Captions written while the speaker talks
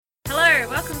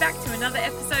Welcome back to another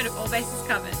episode of All Bases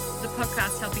Covered, the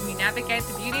podcast helping you navigate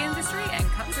the beauty industry and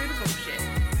cut through the bullshit.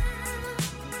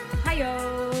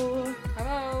 Hiyo!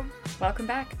 Hello. Welcome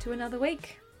back to another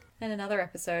week and another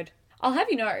episode. I'll have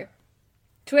you know,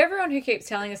 to everyone who keeps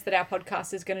telling us that our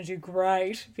podcast is going to do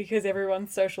great because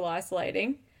everyone's social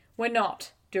isolating, we're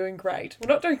not doing great.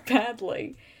 We're not doing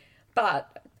badly.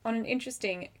 But on an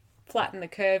interesting flatten the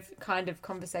curve kind of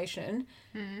conversation,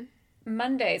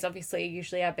 Monday's obviously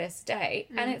usually our best day,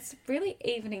 and it's really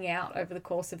evening out over the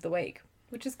course of the week,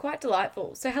 which is quite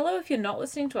delightful. So hello if you're not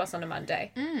listening to us on a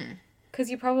Monday, because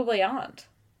you probably aren't.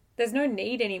 There's no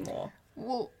need anymore.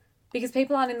 Well, Because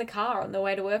people aren't in the car on their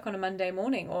way to work on a Monday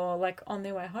morning or, like, on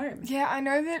their way home. yeah, I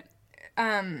know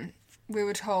that we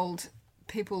were told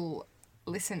people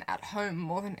listen at home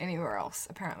more than anywhere else,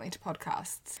 apparently, to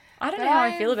podcasts. I don't know how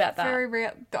I feel about that.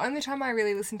 The only time I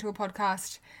really listen to a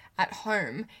podcast at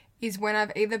home is when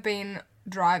I've either been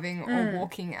driving or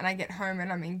walking and I get home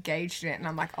and I'm engaged in it and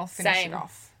I'm like, I'll finish Same. it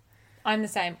off. I'm the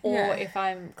same. Or Yeah. if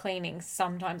I'm cleaning,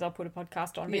 sometimes I'll put a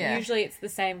podcast on. But Yeah. usually it's the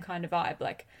same kind of vibe.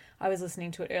 Like, I was listening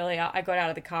to it earlier. I got out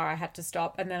of the car. I had to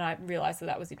stop. And then I realised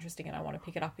that was interesting and I want to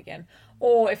pick it up again.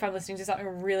 Or if I'm listening to something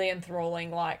really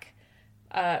enthralling like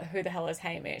Who the Hell is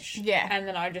Hamish? Yeah. And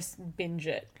then I just binge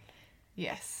it.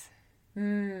 Yes.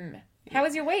 How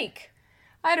was your week?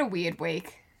 I had a weird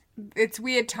week. It's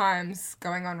weird times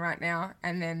going on right now.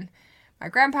 And then my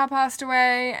grandpa passed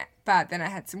away, but then I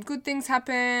had some good things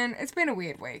happen. It's been a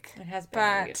weird week. It has been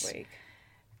a weird But week.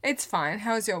 it's fine.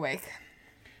 How was your week?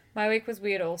 My week was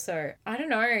weird also. I don't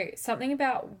know. Something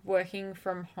about working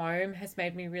from home has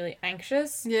made me really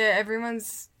anxious. Yeah,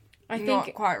 everyone's I not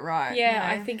think, quite right. yeah,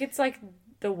 you know? I think it's like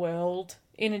the world,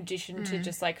 in addition to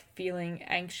just like feeling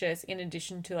anxious, in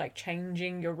addition to like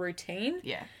changing your routine.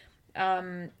 Yeah.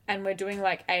 And we're doing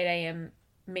like 8 a.m.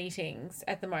 meetings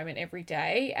at the moment every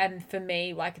day. And for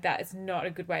me, like, that is not a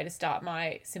good way to start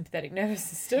my sympathetic nervous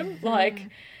system. Like,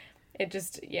 it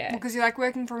just, yeah. Because you're like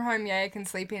working from home, yeah, you can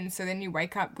sleep in, so then you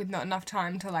wake up with not enough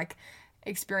time to like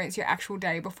experience your actual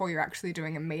day before you're actually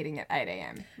doing a meeting at 8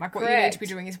 a.m. Like what you need to be Correct.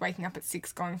 doing is waking up at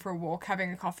 6, going for a walk,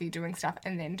 having a coffee, doing stuff,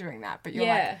 and then doing that. But you're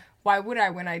Yeah. like, why would I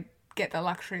when I get the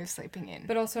luxury of sleeping in?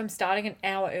 But also I'm starting an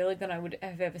hour earlier than I would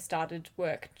have ever started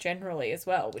work generally as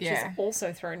well, which Yeah. has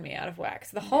also thrown me out of whack.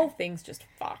 So the whole thing's just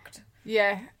fucked.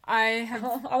 Yeah, I have.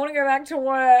 I want to go back to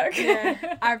work.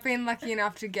 Yeah, I've been lucky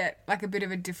enough to get like a bit of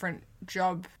a different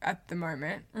job at the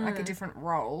moment, like a different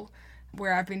role,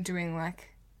 where I've been doing like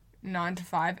 9 to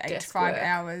 5, 8 to Desk 5 work.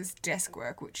 hours desk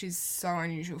work, which is so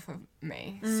unusual for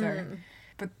me. So,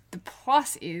 but the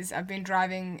plus is I've been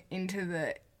driving into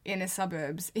the inner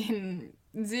suburbs in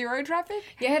zero traffic.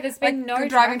 Yeah, there's Like been no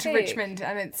driving to traffic. Richmond,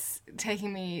 and it's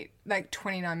taking me like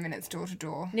 29 minutes door to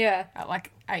door. Yeah. At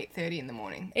like 8:30 in the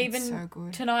morning. Even it's so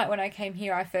good. tonight when I came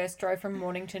here, I first drove from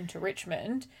Mornington to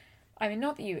Richmond. I mean,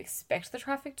 not that you expect the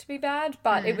traffic to be bad,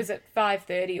 but it was at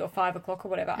 5:30 or 5 o'clock or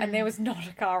whatever, and there was not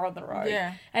a car on the road.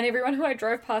 Yeah. And everyone who I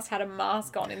drove past had a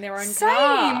mask on in their own Same.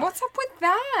 car. What's up with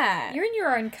that? You're in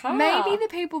your own car. Maybe the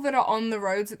people that are on the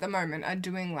roads at the moment are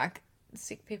doing like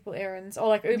sick people errands or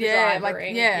like Uber yeah,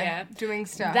 driving. doing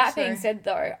stuff. That so- being said,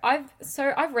 though, I've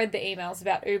read the emails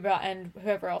about Uber and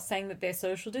whoever else saying that they're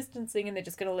social distancing and they're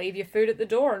just going to leave your food at the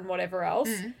door and whatever else.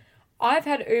 I've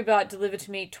had Uber deliver to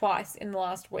me twice in the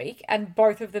last week, and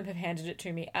both of them have handed it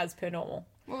to me as per normal.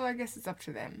 well, I guess it's up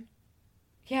to them.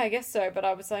 Yeah, I guess so. But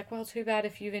I was like, well, too bad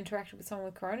if you've interacted with someone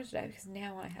with corona today, because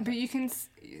now I have. But you can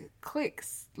click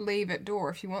leave at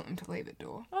door if you want them to leave at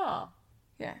door. Oh,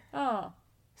 Yeah. oh,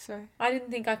 So I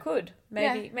didn't think I could.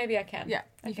 Maybe I can. yeah,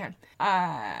 you can.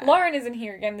 Lauren isn't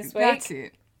here again this week. That's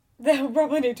it. They'll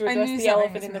probably need to I address knew the something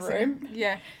elephant in was the missing. room.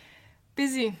 Yeah.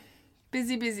 Busy.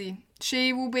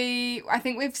 She will be, I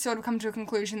think we've sort of come to a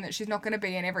conclusion that she's not going to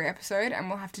be in every episode and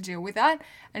we'll have to deal with that.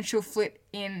 And she'll flit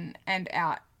in and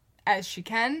out as she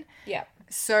can. Yeah.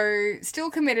 So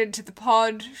still committed to the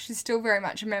pod. She's still very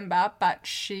much a member, but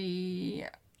she...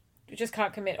 You just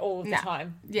can't commit all of the No.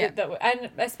 time. Yeah. And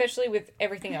especially with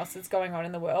everything else that's going on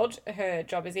in the world, her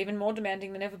job is even more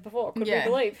demanding than ever before. Could we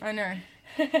believe? I know.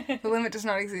 The limit does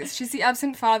not exist. She's the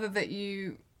absent father that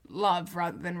you love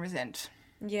rather than resent.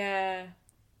 Yeah.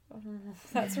 Oh,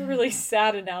 that's a really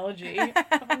sad analogy.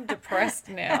 I'm depressed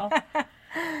now.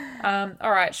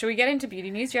 All right, shall we get into beauty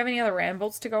news? Do you have any other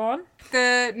rambles to go on?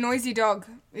 The noisy dog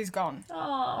is gone.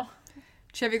 Oh,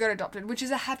 Chevy got adopted, which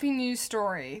is a happy news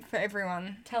story for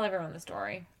everyone. tell everyone the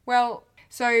story. Well,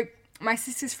 so my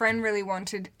sister's friend really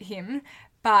wanted him,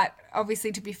 but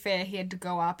obviously, to be fair, he had to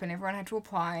go up and everyone had to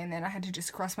apply, and then I had to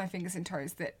just cross my fingers and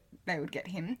toes that they would get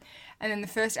him. And then the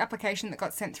first application that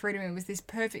got sent through to me was this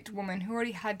perfect woman who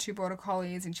already had 2 border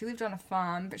collies, and she lived on a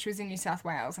farm, but she was in New South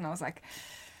Wales. And I was like,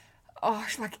 oh,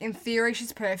 like, in theory,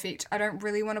 she's perfect. I don't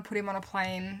really want to put him on a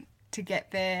plane to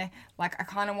get there. Like, I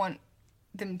kind of want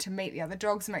them to meet the other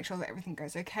dogs and make sure that everything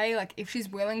goes okay. Like, if she's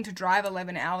willing to drive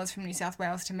 11 hours from New South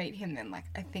Wales to meet him, then, like,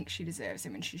 I think she deserves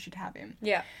him and she should have him.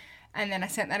 Yeah. And then I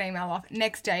sent that email off.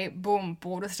 Next day, boom,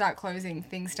 borders start closing,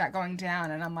 things start going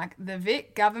down, and I'm like, the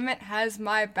Vic government has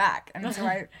my back. And so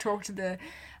I talked to the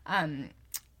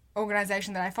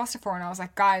organisation that I foster for, and I was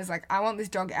like, guys, like, I want this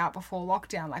dog out before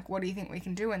lockdown. Like, what do you think we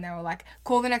can do? And they were like,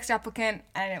 call the next applicant.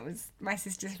 And it was my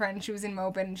sister's friend. She was in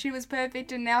Melbourne, and she was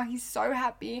perfect, and now he's so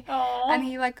happy. Aww. And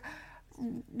he, like,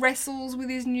 wrestles with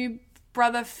his new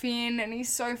brother Finn, and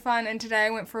he's so fun. And today I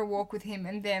went for a walk with him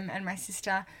and them and my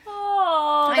sister.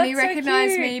 Oh, and he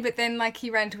recognised me, but then, like,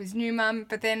 he ran to his new mum.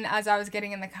 But then as I was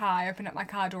getting in the car, I opened up my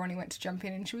car door and he went to jump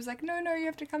in, and she was like, no, you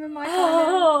have to come in my car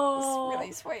now. It was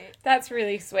really sweet. That's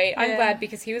really sweet. Yeah. I'm glad,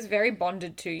 because he was very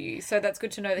bonded to you, so that's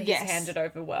good to know that he's Yes. handed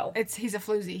over well. He's a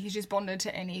floozy. He's just bonded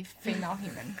to any female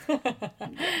human.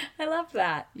 I love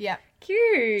that. Yeah.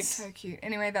 Cute. So cute.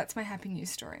 Anyway, that's my happy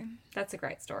news story. That's a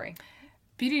great story.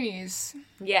 Beauty news.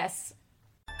 Yes.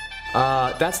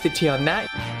 That's the tea on that.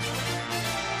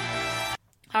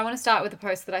 I want to start with a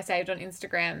post that I saved on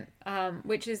Instagram,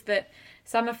 which is that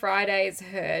Summer Fridays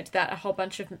heard that a whole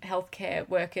bunch of healthcare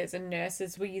workers and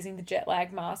nurses were using the jet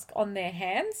lag mask on their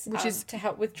hands, Which is to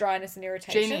help with dryness and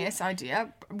irritation. Genius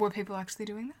idea. Were people actually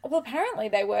doing that? Well, apparently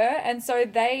they were, and so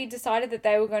they decided that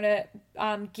they were going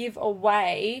to give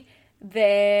away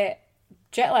their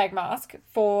jet lag mask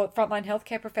for frontline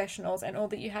healthcare professionals, and all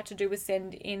that you had to do was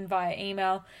send in via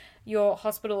email your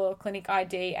hospital or clinic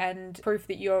ID and proof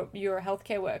that you're a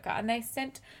healthcare worker. And they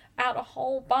sent out a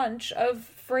whole bunch of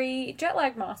free jet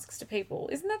lag masks to people.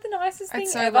 Isn't that the nicest thing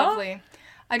It's so ever? lovely.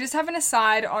 I just have an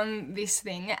aside on this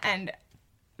thing, and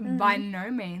by no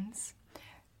means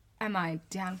am I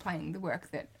downplaying the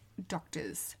work that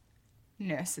doctors,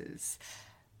 nurses,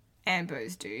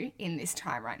 ambos do in this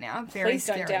time right now. Very Please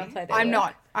don't scary. downplay their I'm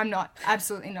work. not.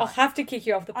 Absolutely I'll not. have to kick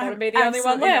you off the pod I'm and be the only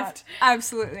one absolutely left. not.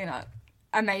 Absolutely not.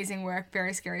 Amazing work.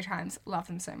 Very scary times. Love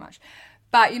them so much.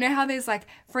 But you know how there's like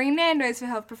free Nando's for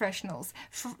health professionals,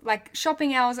 like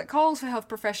shopping hours at Coles for health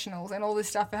professionals, and all this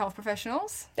stuff for health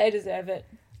professionals? They deserve it.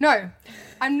 No,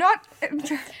 I'm not.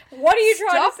 What are you trying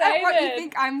Stop to say at what then? you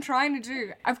think I'm trying to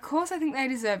do. Of course I think they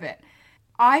deserve it.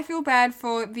 I feel bad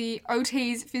for the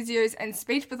OTs, physios, and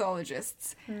speech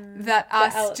pathologists that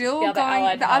are still the other going,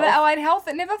 allied the other health. allied health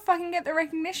that never fucking get the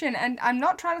recognition. And I'm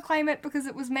not trying to claim it because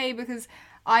it was me, because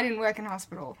I didn't work in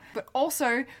hospital. But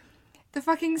also, the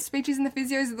fucking speeches and the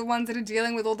physios are the ones that are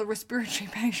dealing with all the respiratory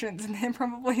patients, and they're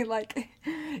probably like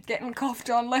getting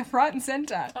coughed on left, right, and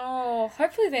centre. Oh,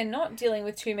 hopefully they're not dealing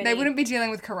with too many. They wouldn't be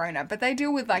dealing with corona, but they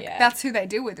deal with, like, Yeah. that's who they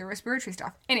deal with, the respiratory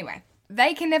stuff. Anyway,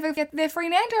 they can never get their free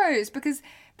Nando's because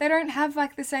they don't have,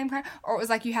 like, the same kind. Or it was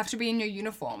like, you have to be in your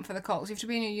uniform for the Coles. You have to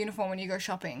be in your uniform when you go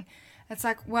shopping. It's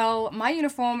like, well, my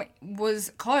uniform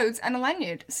was clothes and a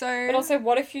lanyard, so... But also,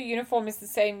 what if your uniform is the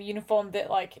same uniform that,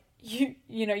 like, you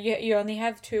only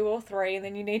have 2 or 3, and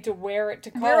then you need to wear it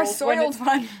to Coles? Wear a when soiled it's-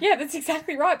 one. Yeah, that's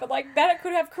exactly right. But, like, that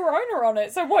could have Corona on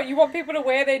it. So what, you want people to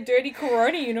wear their dirty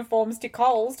Corona uniforms to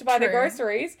Coles to buy their True.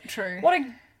 groceries? True. What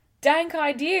a dank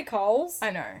idea, Coles. I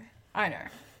know.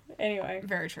 Anyway.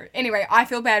 Very true. Anyway, I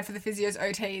feel bad for the physios,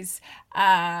 OTs,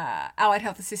 allied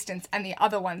health assistants, and the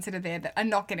other ones that are there that are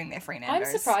not getting their free I'm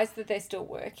Nando's. surprised that they're still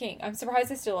working. I'm surprised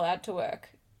they're still allowed to work.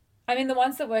 I mean, the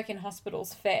ones that work in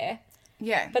hospitals, fair.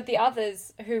 Yeah. But the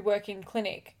others who work in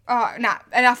clinic, Oh, nah.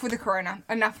 Enough with the corona.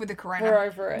 We're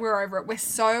over it. We're over it. We're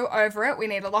so over it. We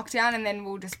need a lockdown, and then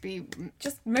we'll just be...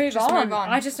 just move Just on. move on.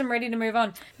 I just am ready to move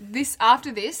on.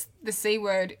 After this, the C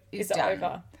word is It's done.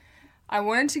 over. I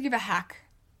wanted to give a hack.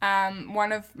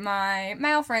 One of my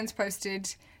male friends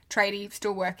posted, tradie,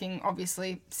 still working,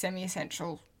 obviously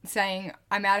semi-essential, saying,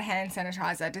 I'm out of hand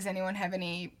sanitizer. Does anyone have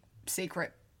any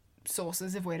secret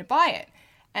sources of where to buy it?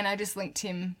 And I just linked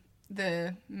him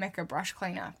the Mecca brush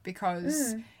cleaner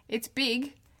because it's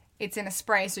big. It's in a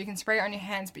spray, so you can spray it on your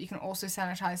hands, but you can also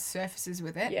sanitize surfaces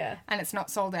with it. Yeah. And it's not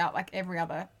sold out like every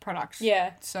other product.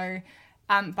 Yeah. So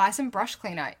buy some brush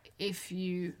cleaner if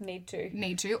you Need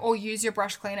to. or use your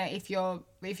brush cleaner if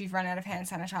you've run out of hand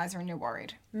sanitizer and you're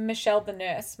worried. Michelle, the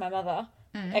nurse, my mother,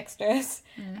 ex-nurse,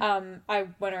 I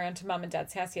went around to mum and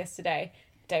dad's house yesterday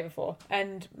day before.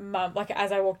 And Mum, like,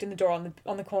 as I walked in the door,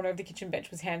 on the corner of the kitchen bench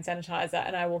was hand sanitizer,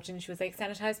 and I walked in and she was like,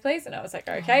 sanitize please, and I was like,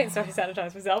 okay, and so I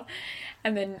sanitized myself.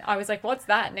 And then I was like, what's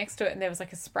that next to it? And there was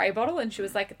like a spray bottle, and she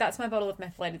was like, that's my bottle of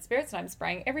methylated spirits, and I'm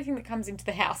spraying everything that comes into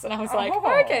the house. And I was like,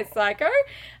 okay, psycho.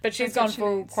 But she's gone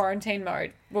full quarantine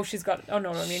mode. Well, she's got an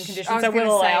autoimmune condition, so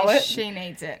we'll allow it. She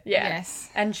needs it. Yeah. Yes.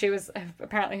 And she was,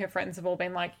 apparently her friends have all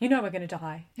been like, you know we're going to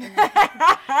die.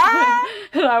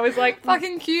 And I was like,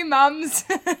 Fucking cute mums.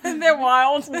 They're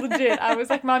wild. legit. I was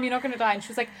like, Mum, you're not going to die. And she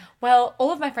was like, well,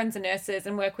 all of my friends are nurses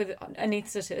and work with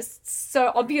anaesthetists,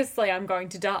 so obviously I'm going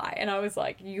to die. And I was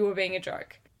like, you were being a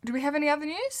joke. Do we have any other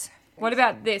news? What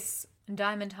about this?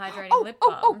 Diamond hydrating lip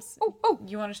balms.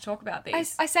 You wanted to talk about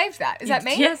these? I saved that. Is that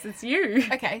me? Yes, it's you.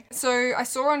 Okay. So I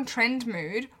saw on Trend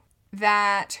Mood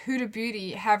that Huda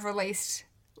Beauty have released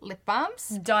lip balms.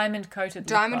 Diamond-coated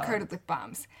Lip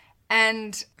balms.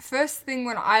 And first thing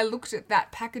when I looked at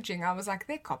that packaging, I was like,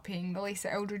 they're copying the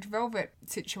Lisa Eldridge Velvet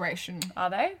situation. Are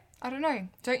they? I don't know.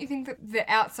 Don't you think that the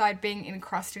outside being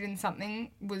encrusted in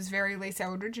something was very Lisa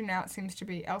Eldridge and now it seems to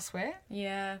be elsewhere?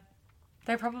 Yeah.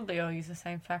 They probably all use the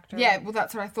same factory. Yeah, well,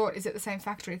 that's what I thought. Is it the same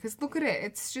factory? Because look at it.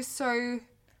 It's just so...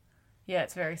 Yeah,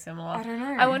 it's very similar. I don't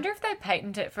know. I wonder if they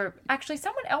patent it for... Actually,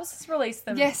 someone else has released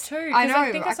them Yes, too. I know.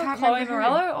 I think I saw can't Chloe remember who.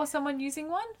 Morello or someone using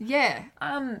one. Yeah.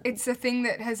 It's a thing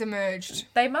that has emerged.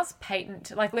 They must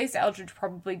patent... Like, Lisa Eldridge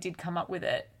probably did come up with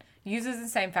it. Uses the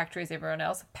same factory as everyone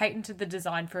else. Patented the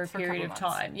design for a period of couple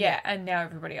months. time. Yeah, and now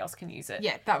everybody else can use it.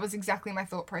 Yeah, that was exactly my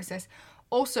thought process.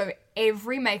 Also,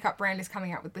 every makeup brand is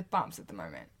coming out with lip balms at the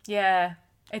moment. Yeah,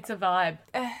 it's a vibe.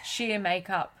 Sheer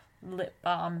makeup, lip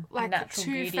balm, Like natural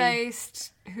Too beauty.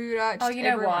 Faced, Huda. Oh, you know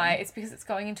everyone. why? It's because it's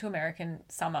going into American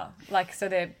summer. Like, so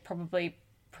they're probably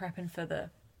prepping for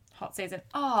the hot season.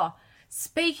 Oh,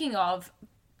 speaking of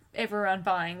everyone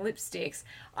buying lipsticks,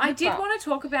 I did want to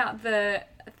talk about the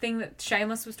thing that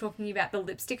Shameless was talking about, the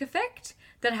lipstick effect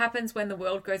that happens when the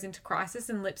world goes into crisis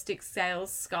and lipstick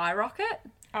sales skyrocket.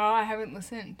 Oh, I haven't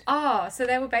listened. Oh, so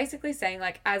they were basically saying,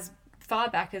 like, as far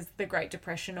back as the Great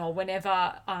Depression or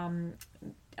whenever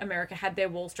America had their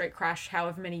Wall Street crash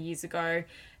however many years ago,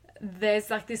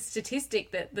 there's, like, this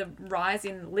statistic that the rise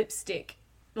in lipstick,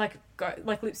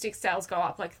 lipstick sales go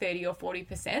up, like, 30 or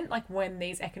 40%, like, when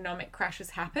these economic crashes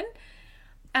happen.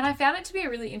 And I found it to be a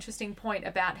really interesting point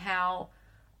about how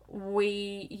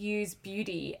we use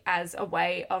beauty as a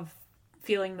way of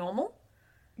feeling normal.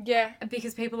 Yeah.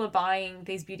 Because people are buying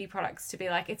these beauty products to be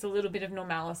like, it's a little bit of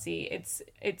normalcy. It's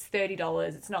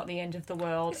 $30. It's not the end of the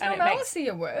world. Is normalcy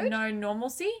a word? No,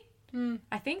 normalcy,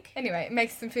 I think. Anyway, it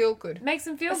makes them feel good. Makes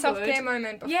them feel A good. self-care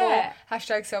moment before Yeah.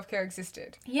 hashtag self-care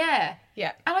existed. Yeah.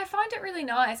 Yeah. And I find it really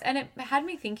nice. And it had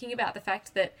me thinking about the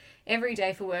fact that every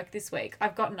day for work this week,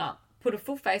 I've gotten up, put a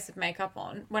full face of makeup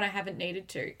on when I haven't needed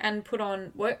to, and put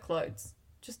on work clothes.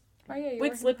 Just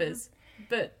with slippers.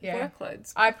 But work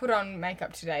clothes. I put on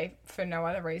makeup today for no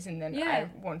other reason than Yeah.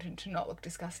 I wanted to not look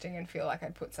disgusting and feel like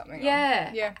I'd put something on.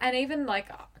 Yeah. Yeah. And even like,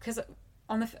 because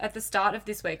at the start of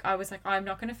this week, I was like, I'm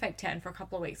not going to fake tan for a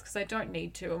couple of weeks because I don't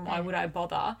need to, and why would I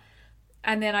bother?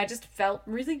 And then I just felt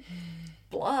really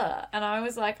blur. And I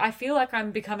was like, I feel like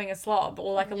I'm becoming a slob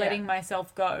or like letting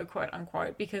myself go, quote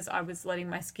unquote, because I was letting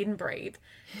my skin breathe.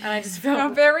 And I just felt... How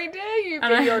very dare you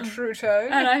be your true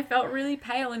tone. And I felt really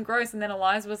pale and gross. And then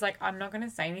Eliza was like, I'm not going to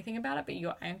say anything about it, but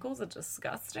your ankles are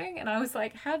disgusting. And I was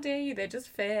like, how dare you? They're just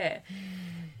fair.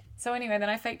 So anyway, then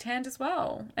I fake tanned as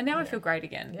well. And now I feel great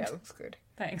again. Yeah, it looks good.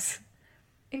 Thanks.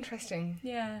 Interesting.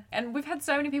 Yeah. And we've had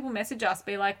so many people message us,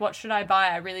 be like, what should I buy?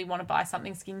 I really want to buy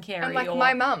something skincare-y. And like or...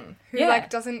 my mum, who like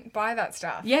doesn't buy that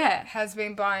stuff. Yeah. Has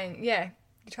been buying. Yeah,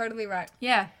 you're totally right.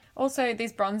 Yeah. Also,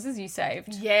 these bronzers you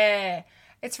saved. Yeah.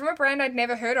 It's from a brand I'd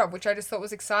never heard of, which I just thought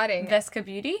was exciting. Vesca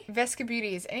Beauty. Vesca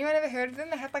Beauty. Has anyone ever heard of them?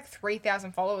 They had like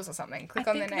 3,000 followers or something. Click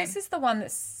on their name. This is the one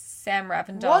that Sam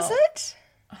Ravindale... Was it?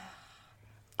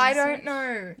 I don't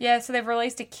know. Yeah, so they've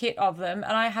released a kit of them,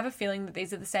 and I have a feeling that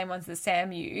these are the same ones that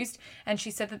Sam used, and she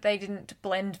said that they didn't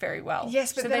blend very well.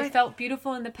 Yes, but so then they felt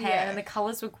beautiful in the pan, Yeah. and the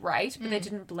colours were great, but they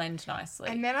didn't blend nicely.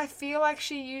 And then I feel like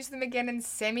she used them again and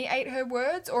semi-ate her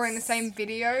words, or in the same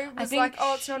video was think like,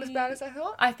 oh, it's not as bad as I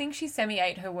thought. I think she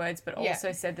semi-ate her words, but Yeah.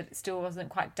 also said that it still wasn't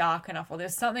quite dark enough, or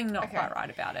there's something not quite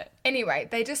right about it. Anyway,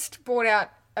 they just brought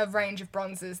out a range of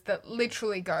bronzers that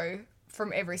literally go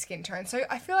from every skin tone. So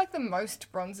I feel like the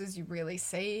most bronzers you really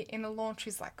see in a launch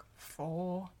is like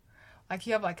 4. Like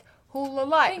you have like Hoola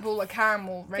Light, Hoola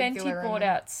Caramel, regular. Fenty brought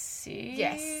out 6.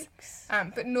 Yes.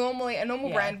 But normally a normal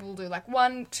brand will do like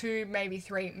 1, 2, maybe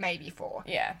 3, maybe 4.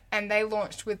 Yeah. And they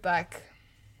launched with like,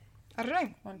 I don't know.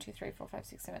 1, 2, 3, 4, 5,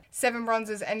 6, 7. 7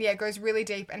 bronzers, and yeah, it goes really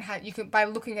deep, and you can, by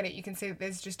looking at it, you can see that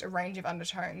there's just a range of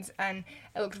undertones, and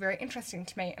it looked very interesting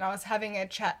to me. And I was having a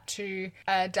chat to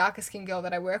a darker skin girl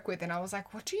that I work with, and I was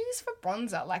like, what do you use for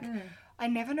bronzer? Like, I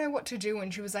never know what to do.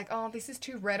 And she was like, oh, this is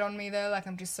too red on me though, like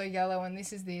I'm just so yellow, and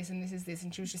this is this, and this is this.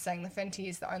 And she was just saying the Fenty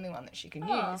is the only one that she can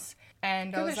use.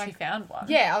 And I was like, she found one.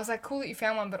 yeah, I was like, cool that you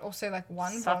found one, but also like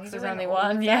one Sucks bronzer there's and only all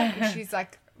one, of that. yeah. And she's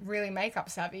like really makeup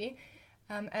savvy.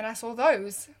 And I saw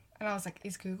those, and I was like,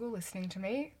 is Google listening to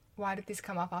me? Why did this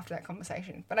come up after that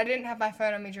conversation? But I didn't have my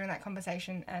phone on me during that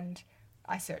conversation, and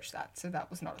I searched that, so that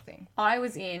was not a thing. I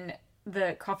was in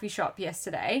the coffee shop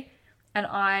yesterday, and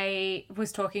I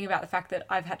was talking about the fact that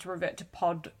I've had to revert to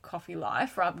pod coffee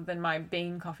life rather than my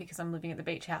bean coffee because I'm living at the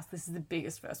beach house. This is the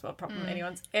biggest first world problem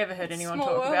anyone's ever heard anyone Small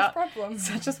talk world about. problem.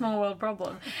 Such a small world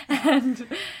problem. And If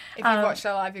you watched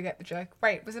our live, you get the joke.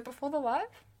 Wait, was it before the live?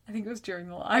 I think it was during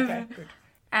the live. Okay, good.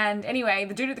 And anyway,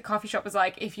 the dude at the coffee shop was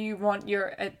like, if you want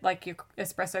your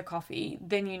espresso coffee,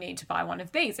 then you need to buy one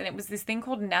of these. And it was this thing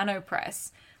called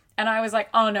NanoPress. And I was like,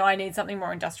 oh no, I need something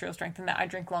more industrial strength than that. I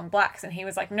drink long blacks. And he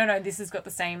was like, no, this has got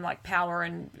the same like power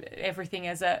and everything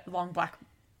as a long black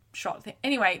shot thing.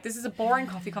 Anyway, this is a boring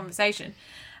coffee conversation.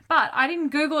 But I didn't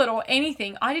Google it or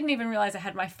anything. I didn't even realize I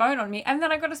had my phone on me. And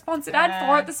then I got a sponsored ad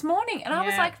for it this morning. And I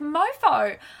was like,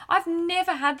 mofo. I've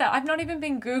never had that. I've not even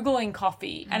been Googling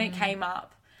coffee and it came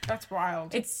up. That's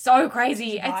wild. It's so crazy.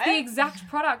 Did you buy It's the it? exact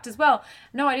product as well.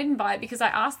 No, I didn't buy it because I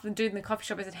asked the dude in the coffee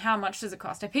shop, I said, how much does it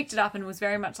cost? I picked it up and was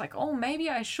very much like, oh, maybe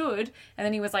I should. And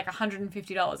then he was like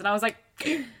 $150. And I was like,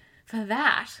 for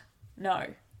that? No.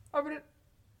 Oh, but it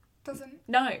doesn't...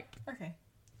 No. Okay.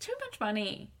 Too much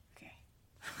money.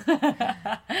 Okay.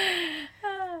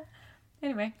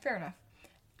 Anyway, Fair enough.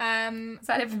 is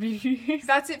that it for beauty news?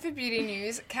 That's it for beauty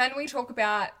news. Can we talk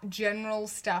about general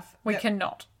stuff We that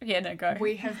cannot. Yeah, no, go.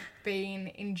 we have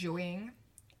been enjoying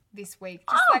this week?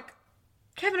 Just Oh! like...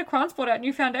 Kevin Akran's brought out a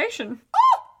new foundation.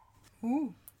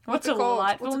 Ooh. What it called?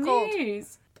 delightful What's it called?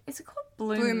 news. Is it called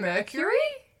Blue, Blue Mercury? Mercury?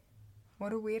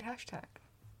 What a weird hashtag.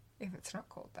 If it's not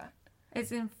called that.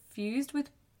 It's infused with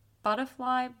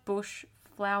butterfly bush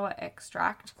flower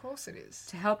extract Of course it is.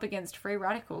 to help against free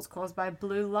radicals caused by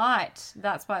blue light.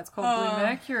 That's why it's called Blue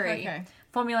Mercury. okay.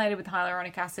 Formulated with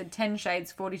hyaluronic acid, 10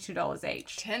 shades, $42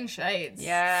 each. 10 shades.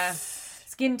 Yeah.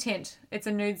 Skin tint. It's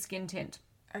a nude skin tint.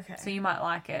 Okay. So you might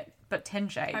like it. But 10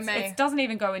 shades. I may. It doesn't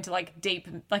even go into like deep,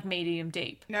 like medium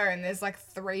deep. No, and there's like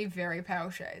 3 very pale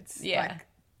shades. Yeah. Like,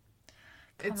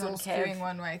 it's on, all Kev. skewing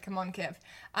one way. Come on, Kev.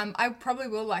 I probably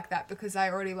will like that because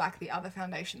I already like the other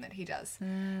foundation that he does.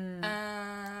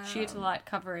 Sheer to light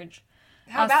coverage.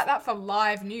 How about that for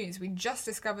live news? We just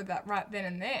discovered that right then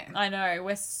and there. I know,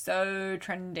 we're so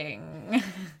trending.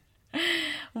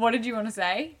 What did you want to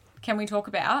say? Can we talk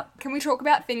about? Can we talk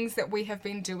about things that we have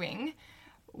been doing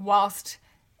whilst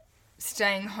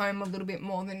staying home a little bit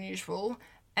more than usual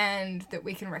and that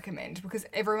we can recommend? Because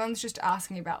everyone's just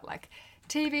asking about like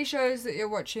TV shows that you're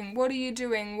watching. What are you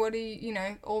doing? What are you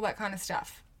know, all that kind of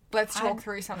stuff. Let's talk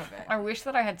through some of it. I wish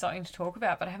that I had something to talk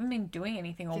about, but I haven't been doing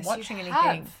anything or Yes, watching you anything.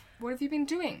 have. What have you been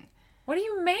doing? What do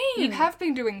you mean? You have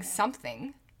been doing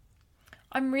something.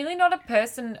 I'm really not a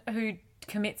person who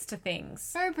commits to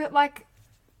things. No, but like,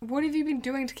 what have you been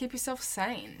doing to keep yourself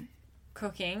sane?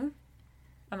 Cooking.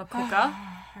 I'm a cooker.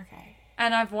 Okay.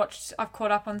 And I've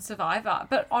caught up on Survivor.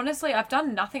 But honestly, I've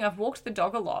done nothing. I've walked the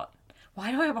dog a lot. Why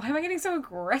am I getting so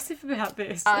aggressive about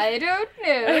this? I don't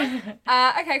know.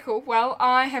 Okay, cool. Well,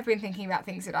 I have been thinking about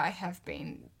things that I have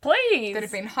been Please. that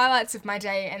have been highlights of my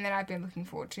day and that I've been looking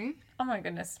forward to. Oh my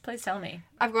goodness. Please tell me.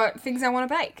 I've got things I want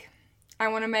to bake. I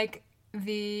want to make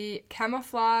the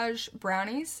camouflage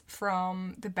brownies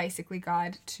from the Basically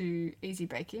Guide to Easy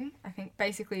Baking. I think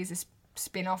Basically is a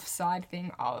spin-off side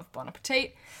thing of Bon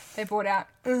Appetit. They brought out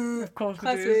Of course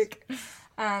classic.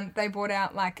 They brought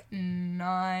out like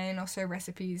 9 or so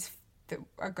recipes that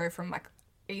go from like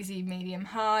easy, medium,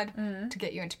 hard to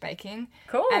get you into baking.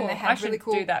 Cool. And they had I should really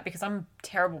cool do that because I'm a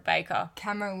terrible baker.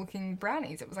 camo looking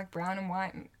brownies. It was like brown and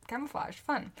white and camouflage.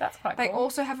 Fun. That's quite They cool.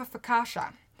 also have a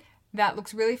focaccia that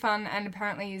looks really fun and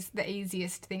apparently is the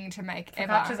easiest thing to make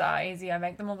Focaccias ever. are easy. I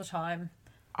make them all the time.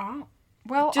 Oh.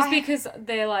 Well, Just because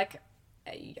they're like,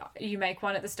 you make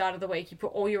one at the start of the week, you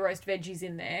put all your roast veggies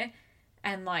in there,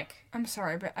 and like... I'm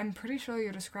sorry, but I'm pretty sure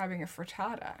you're describing a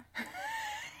frittata.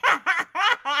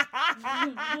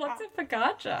 What's a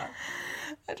focaccia?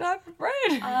 A type of bread.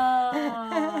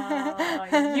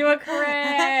 Oh, you are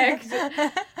correct.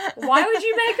 Why would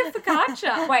you make a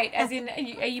focaccia? Wait, as in,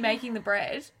 are you making the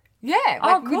bread? Yeah. Oh,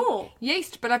 like with cool.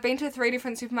 yeast, but I've been to 3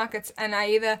 different supermarkets and I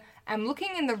either am looking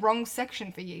in the wrong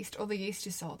section for yeast or the yeast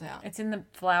is sold out. It's in the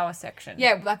flour section.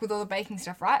 Yeah, like with all the baking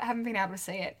stuff, right? I haven't been able to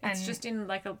see it. And It's just in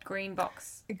like a green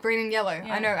box. green and yellow.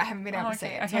 I know, I haven't been able Oh, to see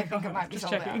okay. it. So I Okay, think cool. it might be Just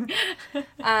sold checking.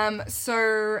 out.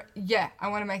 So, yeah, I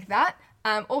want to make that.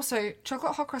 Also,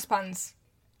 chocolate hot cross buns.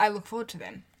 I look forward to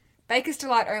them. Baker's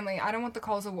Delight only. I don't want the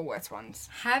Coles or Woolworths ones.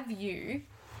 Have you...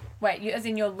 Wait, as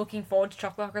in you're looking forward to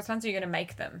chocolate hot cross buns, or you're going to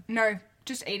make them? No,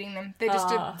 just eating them. They're just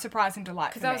a surprise and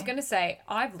delight for Because me. I was going to say,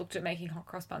 I've looked at making hot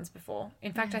cross buns before.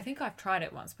 In fact, I think I've tried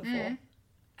it once before.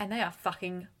 And they are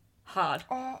fucking hard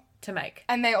to make.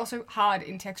 And they're also hard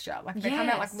in texture. Like, they come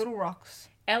out like Yes. little rocks.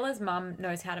 Ella's mum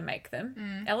knows how to make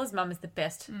them. Ella's mum is the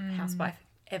best housewife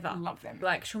ever. Love them.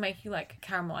 Like, she'll make you, like,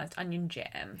 caramelised onion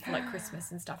jam for, like, Christmas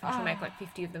and stuff. And she'll make, like,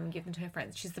 50 of them and give them to her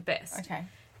friends. She's the best. Okay.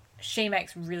 She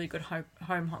makes really good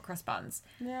home hot cross buns.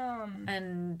 Yum.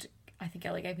 And I think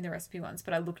Ella gave me the recipe once,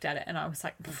 but I looked at it and I was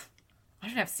like, I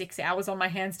don't have 6 hours on my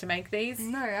hands to make these.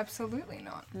 No, absolutely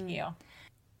not. Yeah.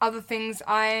 Other things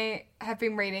I have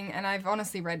been reading, and I've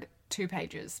honestly read 2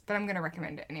 pages, but I'm going to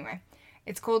recommend it anyway.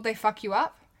 It's called They Fuck You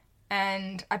Up,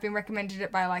 and I've been recommended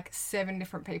it by like 7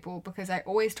 different people because I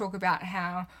always talk about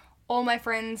how all my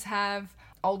friends have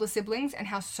older siblings and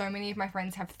how so many of my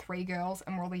friends have 3 girls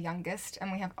and we're all the youngest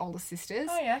and we have older sisters.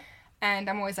 Oh, yeah. And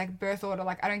I'm always like, birth order,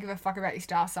 like, I don't give a fuck about your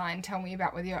star sign. Tell me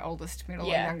about whether you're oldest, middle,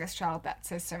 or youngest child. That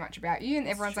says so much about you. And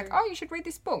everyone's like, oh, you should read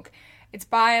this book. It's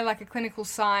by, like, a clinical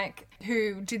psych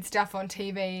who did stuff on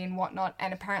TV and whatnot.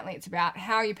 And apparently it's about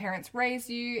how your parents raise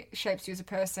you, shapes you as a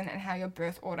person, and how your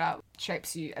birth order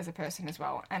shapes you as a person as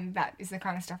well. And that is the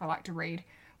kind of stuff I like to read,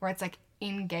 where it's, like,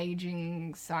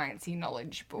 engaging sciencey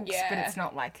knowledge books. But it's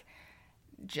not, like,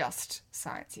 just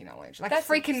sciencey knowledge. Like, That's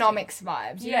Freakonomics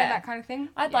vibes. You know, that kind of thing?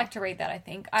 I'd like to read that, I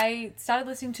think. I started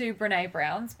listening to Brene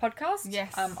Brown's podcast.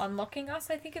 Yes. Unlocking Us,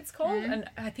 I think it's called. And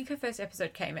I think her first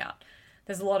episode came out.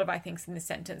 There's a lot of I thinks in this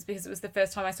sentence because it was the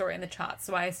first time I saw it in the charts,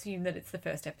 so I assume that it's the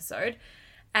first episode.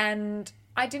 And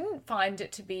I didn't find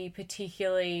it to be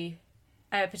particularly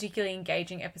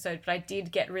engaging episode, but I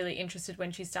did get really interested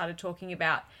when she started talking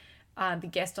about the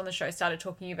guest on the show started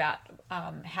talking about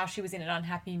how she was in an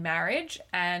unhappy marriage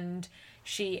and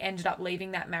she ended up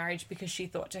leaving that marriage because she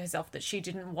thought to herself that she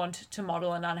didn't want to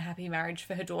model an unhappy marriage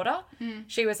for her daughter.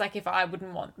 She was like, if I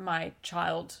wouldn't want my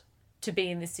child to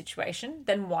be in this situation,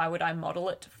 then why would I model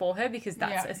it for her? Because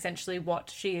that's essentially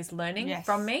what she is learning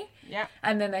from me. Yeah.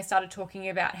 And then they started talking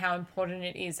about how important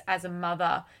it is as a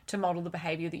mother to model the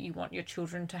behaviour that you want your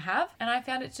children to have. And I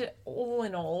found it to, all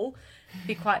in all,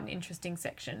 be quite an interesting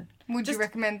section. Would you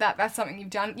recommend that? That's something you've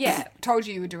done? Yeah. Told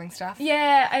you were doing stuff.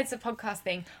 Yeah, it's a podcast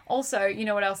thing. Also, you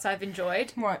know what else I've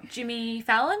enjoyed? What? Jimmy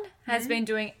Fallon has been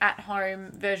doing at-home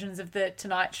versions of The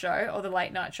Tonight Show or The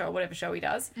Late Night Show or whatever show he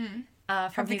does.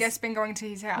 Have the guests been going to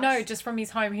his house? No, just from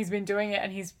his home he's been doing it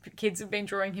and his kids have been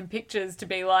drawing him pictures to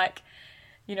be like,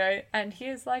 you know, and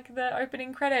here's like the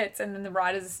opening credits and then the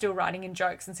writers are still writing in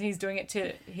jokes and so he's doing it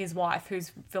to his wife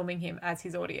who's filming him as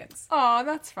his audience. Oh,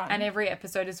 that's fun. And every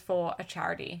episode is for a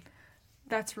charity.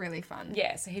 That's really fun.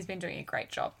 Yeah, so he's been doing a great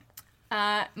job.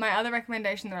 My other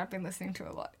recommendation that I've been listening to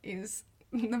a lot is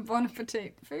the Bon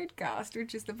Appetit Foodcast,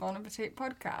 which is the Bon Appetit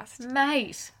podcast.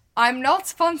 Mate, I'm not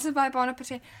sponsored by Bon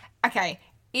Appetit. Okay,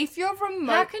 if you're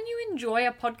remote... how can you enjoy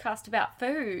a podcast about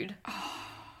food?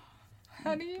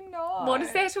 How do you know? What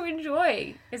is there to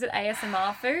enjoy? Is it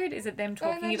ASMR food? Is it them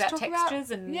talking They just about talk textures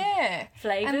and yeah,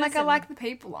 flavours? and like I and- like the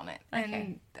people on it, Okay.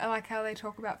 and I like how they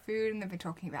talk about food, and they've been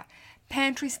talking about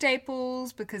pantry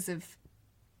staples because of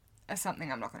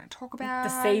something I'm not going to talk about.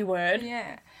 The C word.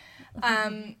 Yeah.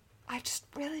 I just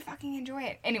really fucking enjoy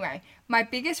it. Anyway, my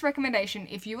biggest recommendation,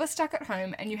 if you are stuck at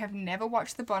home and you have never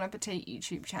watched the Bon Appetit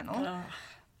YouTube channel,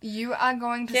 you are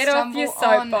going to Get off stumble your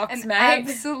on soapbox, an mate.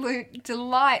 absolute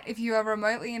delight if you are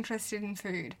remotely interested in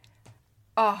food.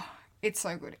 Oh, it's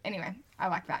so good. Anyway, I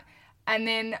like that. And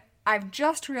then I've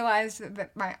just realised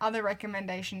that my other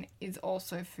recommendation is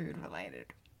also food related.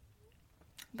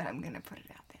 But I'm going to put it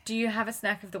out there. Do you have a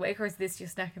snack of the week or is this your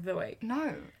snack of the week?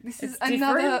 No, this is It's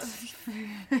another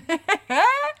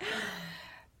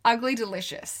Ugly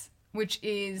Delicious, which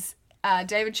is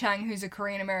David Chang, who's a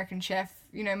Korean American chef.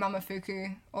 You know, Mama Fuku,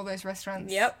 all those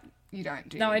restaurants. Yep. You don't,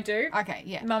 do No, you? I do. Okay,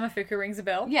 yeah. Mama Fuku rings a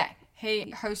bell. Yeah, he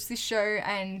hosts this show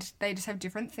and they just have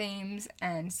different themes,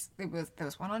 and there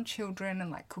was one on children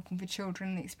and like cooking for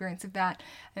children, the experience of that,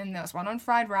 and there was one on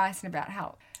fried rice and about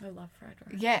how I love fried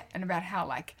rice. yeah, and about how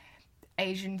like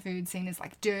Asian food seen as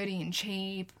like dirty and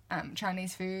cheap,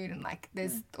 Chinese food, and like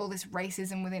there's all this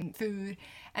racism within food,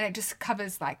 and it just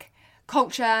covers like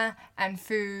culture and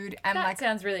food and That like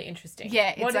sounds really interesting. Yeah,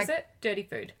 it's What is like- it? Dirty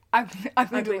food.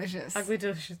 ugly delicious. Ugly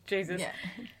delicious. Jesus. Yeah.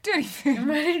 Dirty food.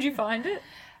 Where did you find it?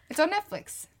 It's on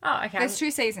Netflix. Oh, okay. There's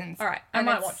 2 seasons. All right, I And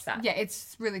might it's- watch that. Yeah,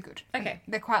 it's really good. And Okay.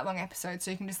 they're quite long episodes,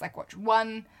 so you can just like watch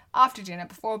one after dinner,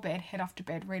 before bed, head off to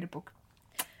bed, read a book.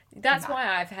 That's why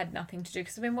I've had nothing to do,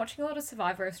 because I've been watching a lot of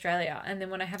Survivor Australia, and then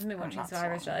when I haven't been watching that's Survivor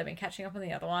long. Australia, I've been catching up on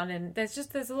the other one, and there's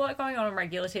a lot going on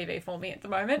regular TV for me at the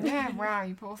moment. Yeah, wow,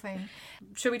 you poor thing.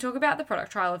 Should we talk about the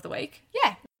product trial of the week?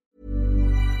 Yeah.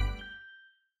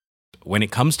 When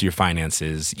it comes to your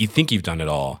finances, you think you've done it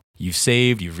all. You've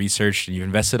saved, you've researched, and you've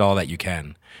invested all that you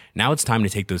can. Now it's time to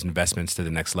take those investments to the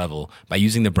next level by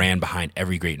using the brand behind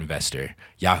every great investor,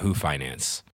 Yahoo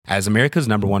Finance. As America's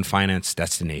 #1 finance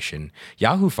destination,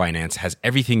 Yahoo Finance has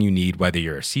everything you need, whether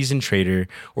you're a seasoned trader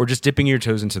or just dipping your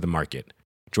toes into the market.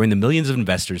 Join the millions of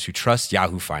investors who trust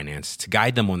Yahoo Finance to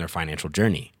guide them on their financial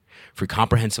journey. For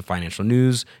comprehensive financial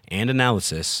news and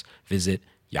analysis, visit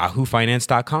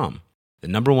yahoofinance.com, the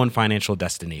 #1 financial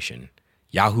destination,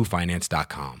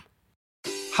 yahoofinance.com.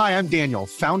 Hi, I'm Daniel,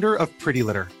 founder of Pretty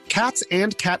Litter. Cats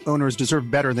and cat owners deserve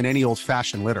better than any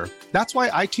old-fashioned litter. That's why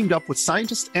I teamed up with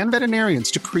scientists and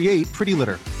veterinarians to create Pretty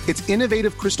Litter. Its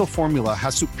innovative crystal formula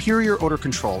has superior odor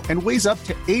control and weighs up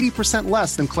to 80%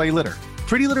 less than clay litter.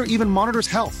 Pretty Litter even monitors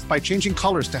health by changing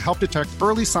colors to help detect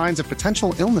early signs of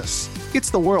potential illness.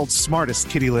 It's the world's smartest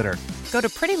kitty litter. Go to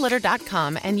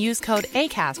prettylitter.com and use code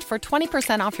ACAST for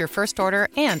 20% off your first order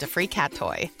and a free cat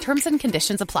toy. Terms and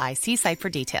conditions apply. See site for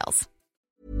details.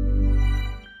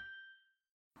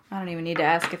 I don't even need to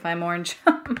ask if I'm orange.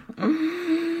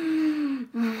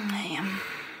 I am.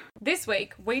 This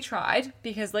week, we tried,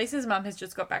 because Lisa's mum has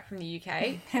just got back from the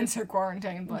UK, Hence her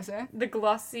quarantine, bless her. the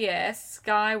Glossier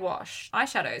Sky Wash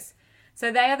eyeshadows.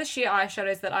 So they are the sheer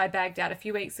eyeshadows that I bagged out a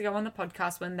few weeks ago on the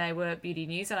podcast when they were beauty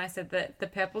news, and I said that the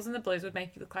purples and the blues would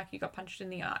make you look like you got punched in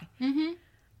the eye. Mm-hmm.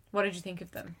 What did you think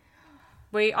of them?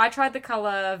 I tried the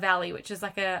colour Valley, which is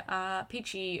like a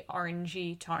peachy,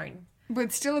 orangey tone.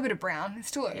 With still a bit of brown. It's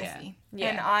still earthy. Yeah.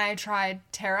 And I tried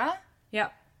Terra,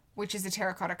 Yep. which is a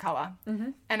terracotta colour.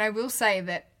 Mm-hmm. And I will say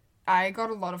that I got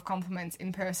a lot of compliments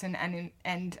in person,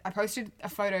 and I posted a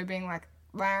photo being like,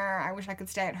 wow, I wish I could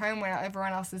stay at home when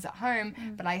everyone else is at home,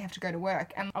 but I have to go to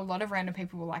work. And a lot of random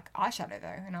people were like, eyeshadow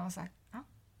though. And I was like, oh,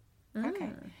 okay.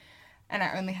 And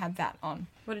I only had that on.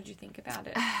 What did you think about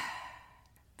it?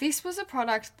 This was a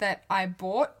product that I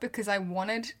bought because I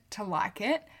wanted to like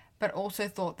it, but also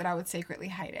thought that I would secretly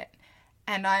hate it.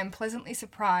 And I am pleasantly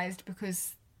surprised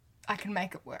because I can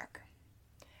make it work.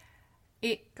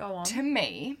 It, Go on. to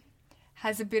me,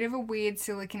 has a bit of a weird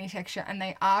silicone texture, and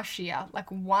they are sheer.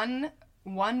 Like one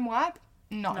wipe,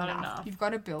 not enough. You've got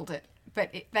to build it,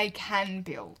 but they can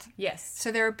build. Yes.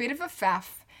 So they're a bit of a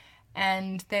faff,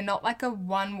 and they're not like a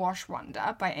one-wash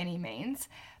wonder by any means,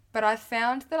 but I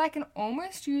found that I can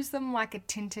almost use them like a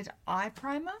tinted eye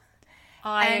primer.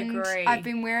 I agree. I've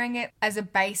been wearing it as a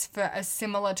base for a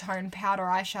similar tone powder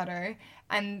eyeshadow,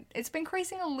 and it's been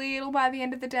creasing a little by the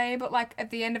end of the day, but like at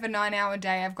the end of a 9-hour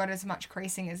day, I've got as much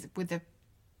creasing as with the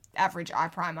average eye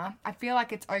primer. I feel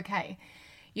like it's okay.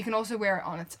 You can also wear it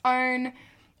on its own.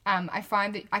 I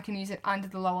find that I can use it under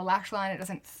the lower lash line. It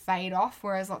doesn't fade off,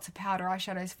 whereas lots of powder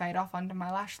eyeshadows fade off under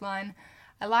my lash line.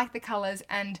 I like the colours,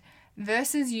 and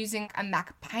versus using a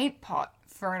MAC paint pot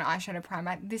for an eyeshadow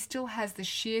primer, this still has the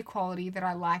sheer quality that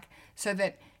I like, so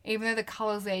that even though the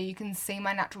colour's there, you can see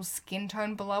my natural skin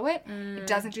tone below it. It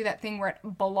doesn't do that thing where it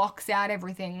blocks out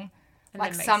everything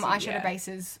like then some makes it- eyeshadow yeah.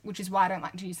 bases, which is why I don't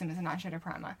like to use them as an eyeshadow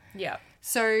primer. Yeah.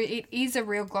 So it is a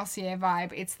real Glossier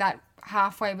vibe. It's that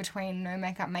halfway between no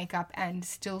makeup and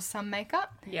still some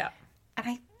makeup. Yeah. And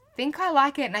I think I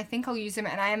like it, and I think I'll use them,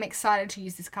 and I am excited to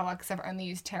use this colour because I've only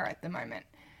used Terra at the moment.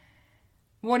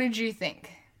 What did you think?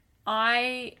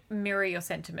 I mirror your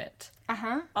sentiment.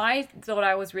 Uh-huh. I thought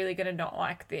I was really going to not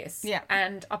like this. Yeah.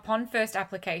 And upon first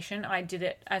application, I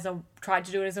tried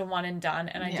to do it as a one and done,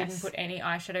 and I Yes. didn't put any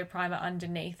eyeshadow primer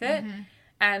underneath it.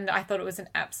 And I thought it was an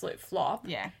absolute flop.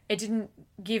 Yeah. It didn't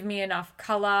give me enough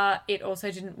colour. It also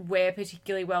didn't wear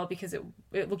particularly well because it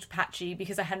looked patchy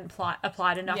because I hadn't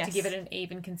applied enough to Yes. give it an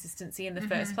even consistency in the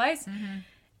first place.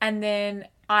 And then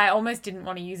I almost didn't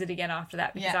want to use it again after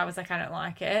that because Yeah. I was like, I don't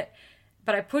like it.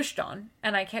 But I pushed on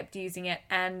and I kept using it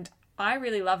and I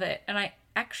really love it. And I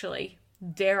actually,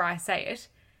 dare I say it,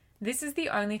 this is the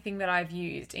only thing that I've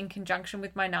used in conjunction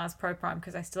with my NARS Pro Prime,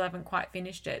 because I still haven't quite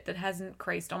finished it, that hasn't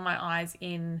creased on my eyes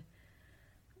in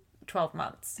 12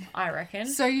 months, I reckon.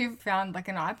 So you found like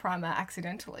an eye primer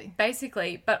accidentally.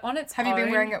 Basically, but on its Have own... you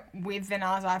been wearing it with the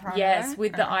NARS eye primer? Yes, though?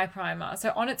 with the eye primer.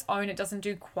 So on its own, it doesn't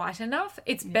do quite enough.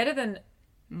 It's better than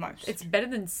Most. It's better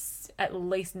than at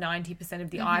least 90% of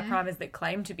the eye primers that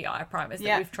claim to be eye primers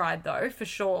that we've tried, though, for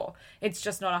sure. It's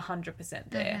just not 100%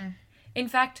 there. In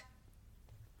fact,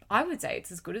 I would say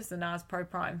it's as good as the NARS Pro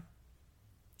Prime.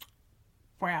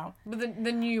 Wow. The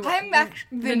new one.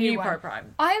 The new Pro one.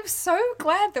 Prime. I am so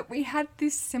glad that we had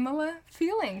this similar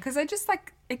feeling because I just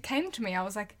like, it came to me. I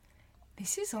was like,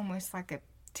 this is almost like a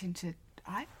tinted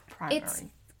eye primer. It's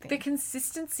thing. the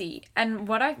consistency. And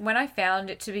when I found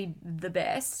it to be the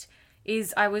best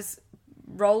is I was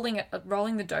rolling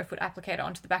the doe foot applicator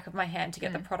onto the back of my hand to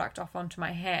get the product off onto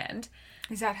my hand.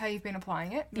 Is that how you've been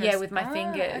applying it? Yeah, with my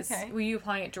fingers. Okay. Were you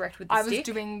applying it direct with the I stick? was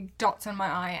doing dots on my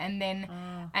eye and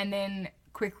then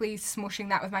quickly smushing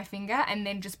that with my finger and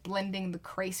then just blending the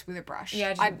crease with a brush.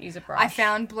 Yeah, I didn't use a brush. I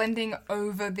found blending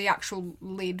over the actual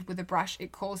lid with a brush,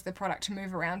 it caused the product to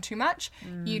move around too much.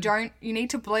 You need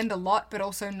to blend a lot, but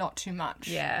also not too much.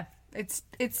 Yeah.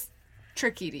 It's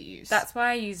tricky to use. That's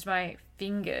why I used my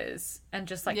fingers and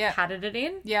just patted it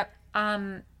in. Yep.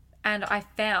 And I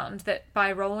found that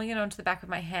by rolling it onto the back of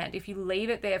my hand, if you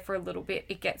leave it there for a little bit,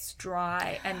 it gets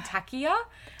dry and tackier.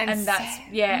 And that's,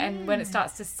 and when it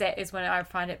starts to set is when I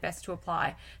find it best to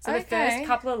apply. So the first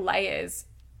couple of layers,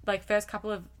 first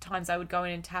couple of times I would go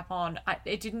in and tap on,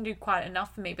 it didn't do quite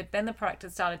enough for me, but then the product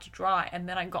had started to dry and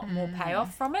then I got more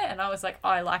payoff from it and I was like, oh,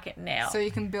 I like it now. So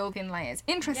you can build in layers.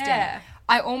 Interesting. Yeah.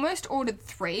 I almost ordered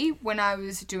 3 when I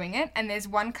was doing it, and there's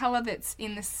one colour that's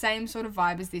in the same sort of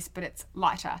vibe as this, but it's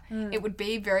lighter. It would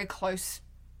be very close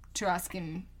to our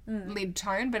skin lid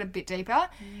tone, but a bit deeper.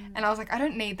 And I was like, I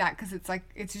don't need that because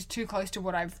it's just too close to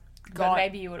what I've got. But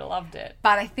maybe you would have loved it.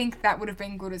 But I think that would have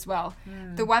been good as well.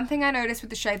 The one thing I noticed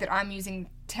with the shade that I'm using,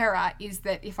 Terra, is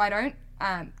that if I don't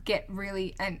get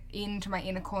really into my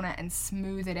inner corner and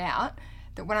smooth it out,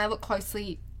 that when I look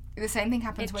closely, the same thing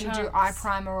happens when you do eye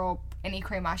primer or any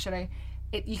cream eyeshadow.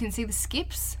 You can see the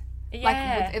skips,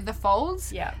 like with the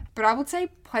folds. Yeah. But I would say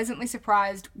pleasantly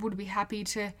surprised, would be happy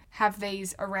to have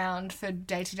these around for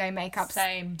day-to-day makeup.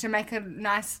 Same. To make a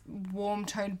nice warm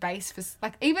toned base for,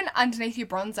 even underneath your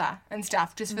bronzer and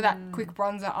stuff, just for that quick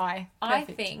bronzer eye. Perfect.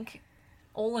 I think,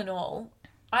 all in all,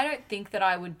 I don't think that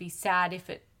I would be sad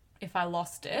if I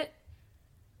lost it.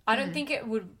 I don't think it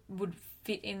would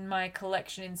fit in my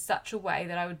collection in such a way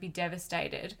that I would be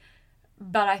devastated.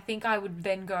 But I think I would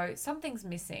then go, something's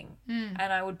missing,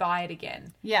 and I would buy it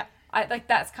again. Yeah.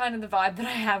 That's kind of the vibe that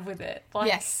I have with it.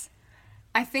 Yes.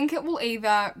 I think it will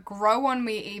either grow on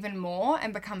me even more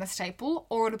and become a staple,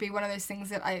 or it'll be one of those things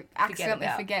that I accidentally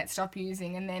forget, stop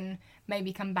using, and then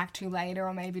maybe come back to later,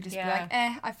 or maybe just be like,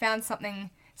 I found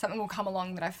something will come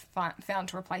along that I've found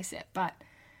to replace it. But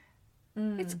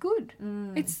it's good.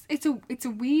 It's a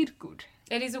weird good.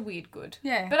 It is a weird good.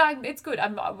 Yeah. But it's good.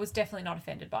 I was definitely not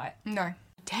offended by it. No.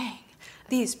 Dang,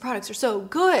 these products are so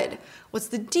good. What's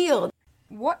the deal?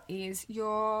 What is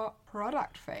your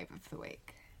product fave of the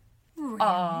week? Aww.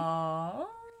 I'll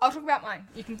talk about mine.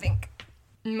 You can think.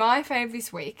 My fave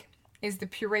this week is the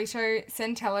Purito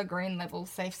Centella Green Level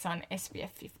Safe Sun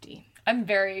SPF 50. I'm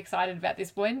very excited about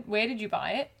this. Where did you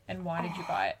buy it and why did you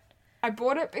buy it? I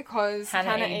bought it because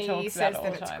Hannah E says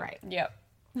that it's great. Yep.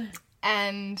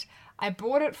 And I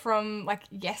bought it from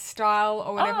Yes Style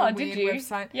or whatever weird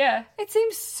website. Yeah. It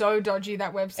seems so dodgy,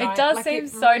 that website. It does seem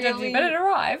so dodgy, but it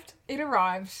arrived. It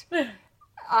arrived.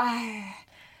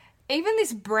 Even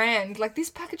this brand,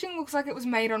 this packaging looks like it was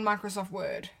made on Microsoft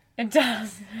Word. It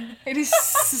does. It is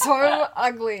so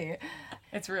ugly.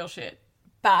 It's real shit.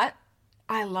 But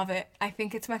I love it. I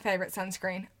think it's my favourite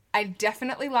sunscreen. I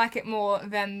definitely like it more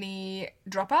than the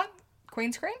Dropper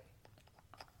Queen Screen.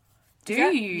 Do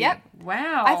you? Yep.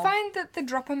 Wow. I find that the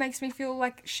Dropper makes me feel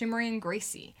shimmery and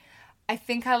greasy. I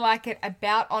think I like it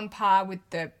about on par with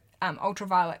the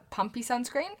ultraviolet pumpy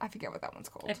sunscreen. I forget what that one's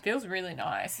called. It feels really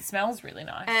nice. It smells really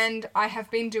nice. And I have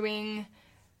been doing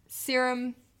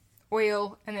serum,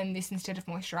 oil, and then this instead of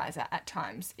moisturizer at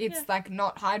times. It's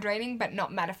not hydrating but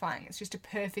not mattifying. It's just a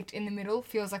perfect in the middle.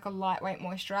 Feels like a lightweight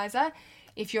moisturizer.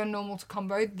 If you're normal to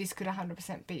combo, this could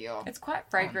 100% be your... It's quite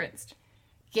fragranced.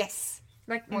 Yes.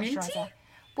 Moisturizer. Minty?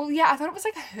 Well, yeah, I thought it was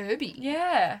herby.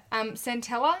 Yeah.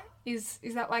 Centella is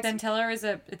that Centella is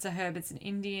it's a herb. It's an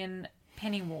Indian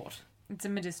pennywort. It's a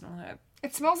medicinal herb.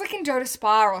 It smells like Indota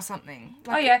Spa or something.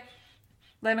 Oh yeah,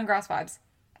 lemongrass vibes,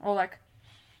 or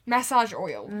massage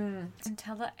oil.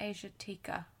 Centella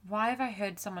asiatica. Why have I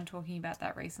heard someone talking about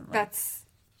that recently?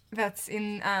 That's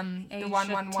in the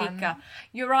 111.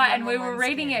 You're right, and we were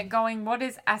reading it going, what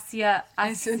is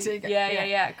asiatica?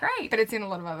 Yeah. Great. But it's in a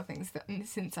lot of other things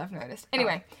since I've noticed.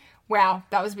 Anyway, wow,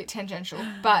 that was a bit tangential.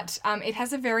 But it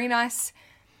has a very nice...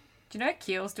 Do you know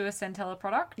Kiehl's do a Centella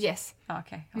product? Yes. Oh,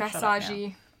 okay.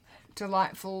 Massagey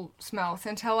delightful smell.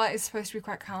 Centella is supposed to be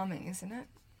quite calming, isn't it?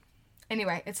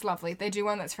 Anyway, it's lovely. They do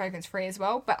one that's fragrance-free as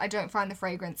well, but I don't find the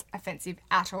fragrance offensive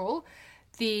at all.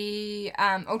 The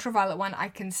ultraviolet one, I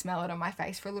can smell it on my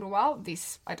face for a little while.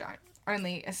 This, I don't.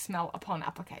 Only a smell upon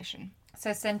application.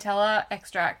 So Centella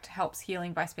extract helps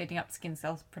healing by speeding up skin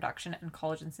cell production and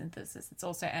collagen synthesis. It's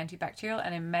also antibacterial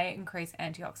and it may increase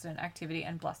antioxidant activity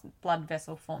and blood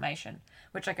vessel formation,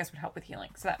 which I guess would help with healing.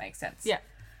 So that makes sense. Yeah,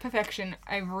 perfection.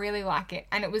 I really like it.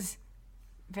 And it was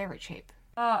very cheap.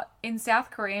 In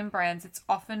South Korean brands, it's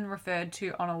often referred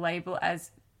to on a label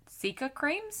as Sika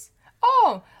creams.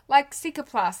 Oh, like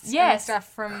Cicaplast and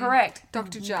stuff from correct.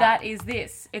 Dr. Jart. That is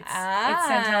this. It's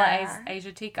Centella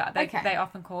Asiatica. They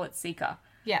often call it Sika.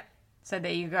 Yeah. So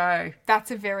there you go.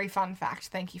 That's a very fun fact.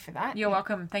 Thank you for that. You're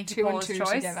welcome. Thank you, Two and Paula's two choice.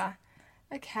 together.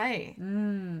 Okay.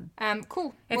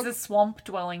 Cool. It's a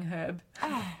swamp-dwelling herb.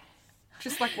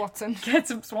 Just like Watson. Get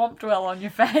some swamp dwell on your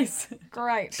face.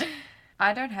 Great.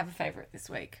 I don't have a favourite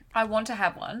this week. I want to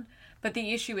have one, but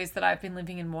the issue is that I've been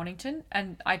living in Mornington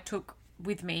and I took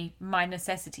with me my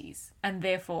necessities, and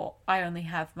therefore I only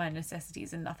have my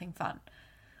necessities and nothing fun.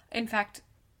 In fact,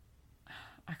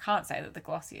 I can't say that the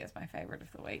Glossier is my favourite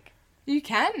of the week. You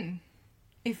can,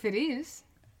 if it is.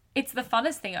 It's the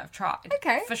funnest thing I've tried.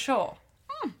 Okay. For sure.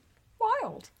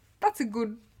 Wild. That's a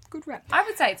good rep. I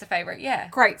would say it's a favourite, yeah.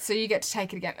 Great, so you get to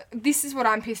take it again. This is what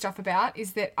I'm pissed off about,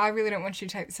 is that I really don't want you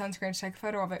to take the sunscreen to take a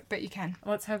photo of it, but you can.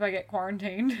 Let's hope I get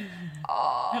quarantined.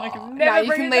 Oh, and I can no, never you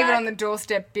bring can it leave back. it on the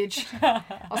doorstep, bitch.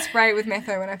 I'll spray it with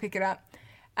metho when I pick it up.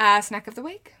 Snack of the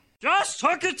week? Just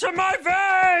hook it to my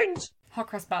veins! Hot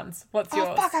cross buns. What's Oh,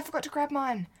 yours? fuck, I forgot to grab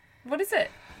mine. What is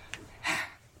it?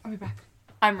 I'll be back.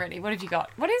 I'm ready. What have you got?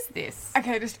 What is this?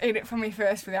 Okay, just eat it for me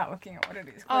first without looking at what it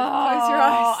is. Close Oh, your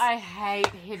eyes. I hate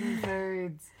hidden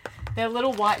foods. They're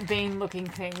little white bean looking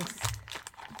things.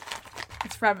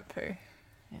 It's rabbit poo.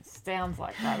 It sounds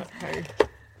like rabbit poo.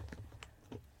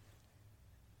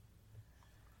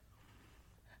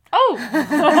 Oh!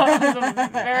 It's a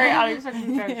very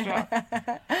unexpected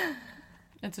texture.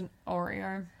 It's an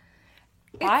Oreo.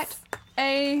 Bite?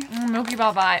 Milky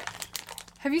Bar bite.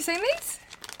 Have you seen these?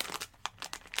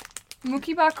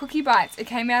 Milky Bar Cookie Bites. It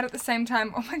came out at the same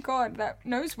time. Oh my god, that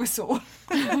nose whistle.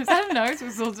 Is that a nose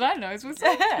whistle? Did I nose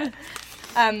whistle?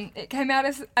 It came out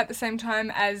at the same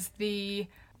time as the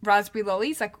raspberry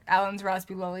lollies, like Alan's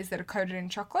raspberry lollies that are coated in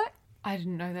chocolate. I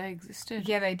didn't know they existed.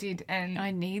 Yeah, they did. And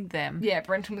I need them. yeah,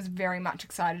 Brenton was very much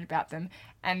excited about them.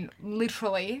 And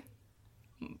literally,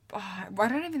 I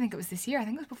don't even think it was this year. I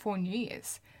think it was before New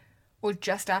Year's or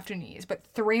just after New Year's. But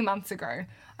 3 months ago,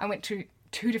 I went to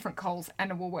 2 different Coles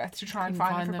and a Woolworths to try and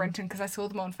find them for Brenton because I saw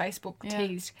them on Facebook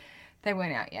teased. They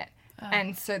weren't out yet.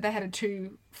 And so they had a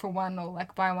 2 for 1 or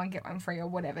like buy one, get one free or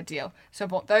whatever deal. So I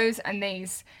bought those and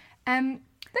these. They're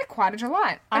quite a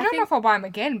delight. I don't know if I'll buy them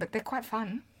again, but they're quite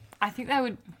fun. I think they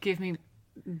would give me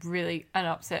really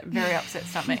very upset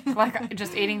stomach. Like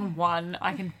just eating one,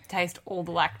 I can taste all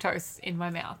the lactose in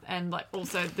my mouth and like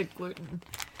also the gluten.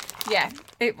 Yeah,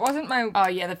 it wasn't my... Oh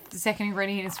yeah, the second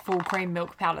ingredient is full cream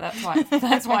milk powder.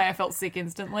 That's why I felt sick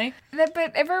instantly.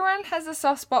 But everyone has a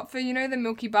soft spot for, you know, the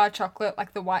Milky Bar chocolate,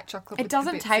 like the white chocolate. It with the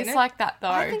doesn't bits taste in it. like that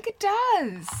though. I think it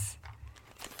does.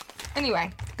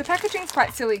 Anyway, the packaging's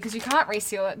quite silly because you can't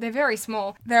reseal it. They're very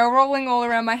small. They're rolling all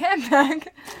around my handbag,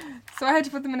 so I had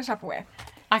to put them in a Tupperware.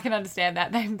 I can understand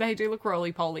that. They do look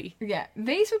roly-poly. Yeah,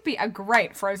 these would be a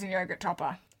great frozen yogurt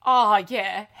topper. Oh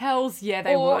yeah, hells yeah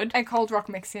they or would. a cold rock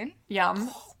mix-in. Yum.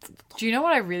 Do you know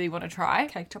what I really want to try?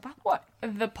 Cake topper. What?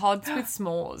 The pods with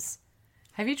s'mores.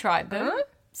 Have you tried them? Huh?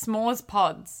 S'mores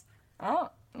pods. Oh.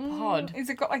 Pod. Is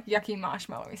it got like yucky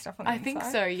marshmallowy stuff on the I inside? think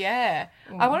so, yeah.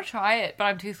 I want to try it, but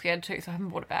I'm too scared to, so I haven't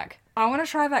bought it back. I want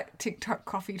to try that TikTok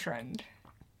coffee trend.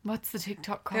 What's the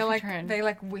TikTok coffee They're like, trend? they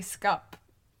like whisk up.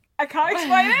 I can't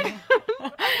explain it.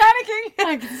 I'm panicking.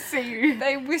 I can see you.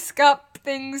 They whisk up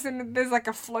things and there's like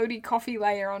a floaty coffee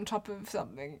layer on top of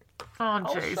something. Oh,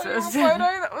 I'll show you a Jesus. photo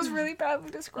that was really badly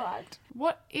described.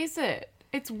 What is it?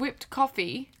 It's whipped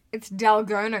coffee. It's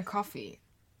Dalgona coffee.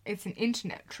 It's an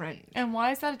internet trend. And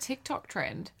why is that a TikTok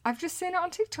trend? I've just seen it on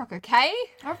TikTok, okay?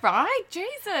 All right,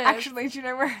 Jesus. Actually, do you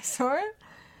know where I saw it?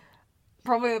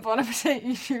 Probably the Bon Appetit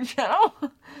YouTube channel.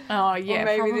 Oh, yeah, Or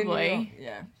maybe the probably. New York,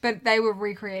 yeah. But they were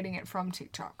recreating it from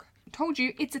TikTok. Told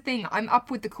you, it's a thing. I'm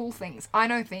up with the cool things. I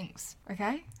know things,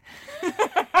 okay?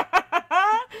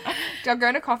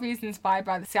 Dalgona coffee is inspired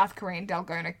by the South Korean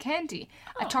Dalgona candy,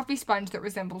 a toffee sponge that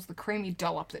resembles the creamy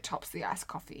dollop that tops the iced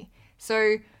coffee.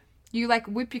 So you like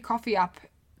whip your coffee up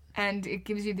and it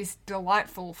gives you this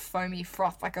delightful foamy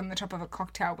froth like on the top of a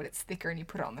cocktail, but it's thicker and you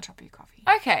put it on the top of your coffee.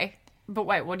 Okay. But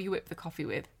wait, what do you whip the coffee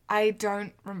with? I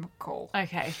don't recall.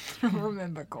 Okay.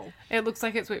 Remember call. It looks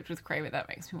like it's whipped with cream, and that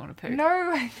makes me want to poo.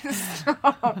 No,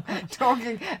 stop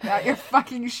talking about your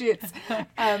fucking shits.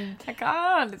 I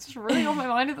can't. It's just really on my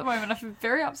mind at the moment. I have a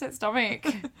very upset stomach.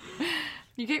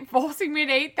 You keep forcing me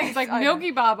to eat things like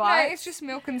Milky Bar bites. No, it's just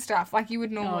milk and stuff like you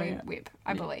would normally whip,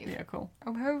 I believe. Yeah, cool.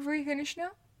 Oh, have we finished now?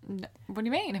 No. What do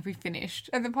you mean? Have we finished?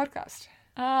 The podcast.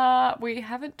 We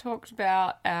haven't talked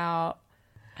about our...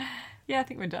 Yeah, I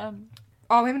think we're done.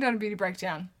 Oh, we haven't done a beauty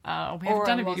breakdown. We haven't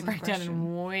done a beauty breakdown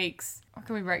in weeks. What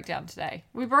can we break down today?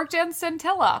 We broke down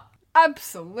Centella.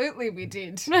 Absolutely we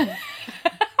did.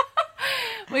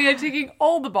 We are ticking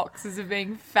all the boxes of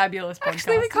being fabulous podcasters.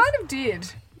 Actually, we kind of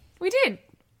did. We did.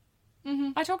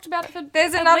 Mm-hmm. I talked about it for at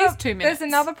least 2 minutes. There's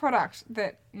another product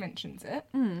that mentions it.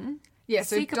 Yeah,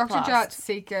 so Cicaplast. Dr. Jart's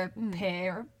Cica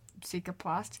Pear,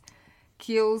 Cicaplast,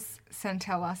 Kiehl's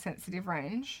Centella Sensitive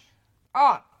Range.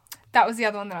 Oh, that was the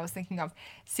other one that I was thinking of.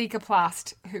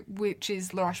 Cicaplast, which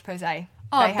is La Roche-Posay.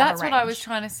 Oh, that's what I was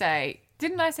trying to say.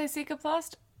 Didn't I say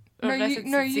Cicaplast? Or No, did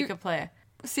I say Cicaplare?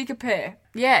 Cica Pear.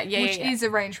 Yeah, which is a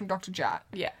range from Dr. Jart.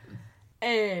 Yeah.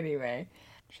 Anyway,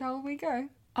 shall we go?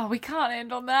 Oh, we can't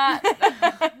end on that.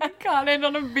 We can't end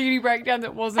on a beauty breakdown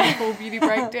that wasn't a full beauty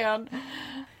breakdown.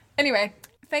 Anyway,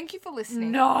 thank you for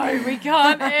listening. No, we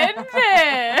can't end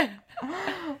there.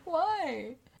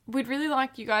 Why? We'd really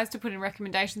like you guys to put in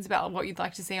recommendations about what you'd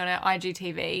like to see on our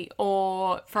IGTV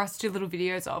or for us to do little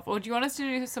videos of. Or do you want us to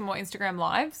do some more Instagram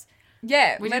lives?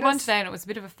 Yeah. We did one today and it was a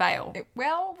bit of a fail. We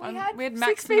had 6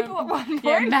 maximum, people at one point.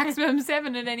 Yeah, maximum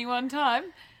 7 at any one time.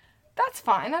 That's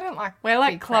fine. I don't like We're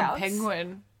like big Club crowds.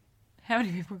 Penguin. How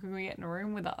many people can we get in a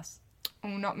room with us?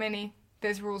 Oh, not many.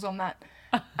 There's rules on that.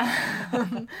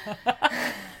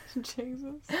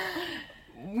 Jesus.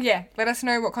 Yeah, let us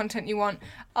know what content you want.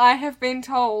 I have been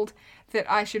told that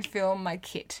I should film my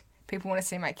kit. People want to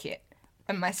see my kit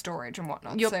and my storage and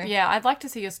whatnot. So Yeah, I'd like to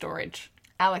see your storage.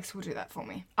 Alex will do that for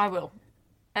me. I will.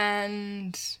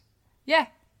 And yeah,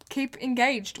 keep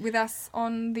engaged with us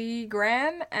on the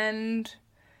gram and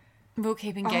we'll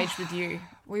keep engaged with you.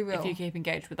 We will. If you keep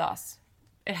engaged with us.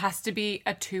 It has to be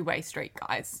a two-way street,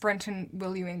 guys. Brenton,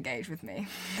 will you engage with me?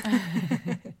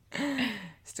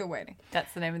 Still waiting.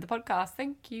 That's the name of the podcast.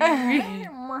 Thank you.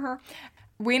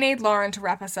 We need Lauren to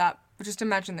wrap us up. Just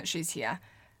imagine that she's here,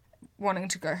 wanting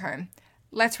to go home.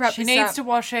 Let's wrap She this up. needs to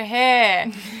wash her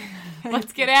hair.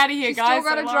 Let's get out of here, She's guys.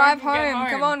 still got to so drive Lauren can home.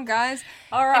 get Come on, guys.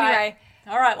 All right. Anyway,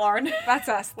 all right, Lauren. that's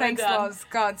us. We're Thanks, done. Loz.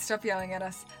 God, stop yelling at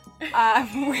us.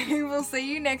 We will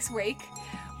see you next week,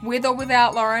 with or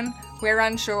without Lauren. We're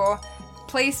unsure.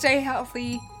 Please stay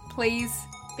healthy. Please.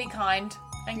 Be kind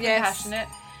and Yes. compassionate.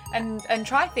 And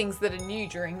try things that are new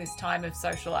during this time of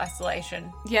social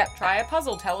isolation. Yep. Try a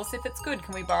puzzle. Tell us if it's good.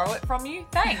 Can we borrow it from you?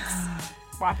 Thanks.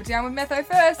 Wipe it down with Metho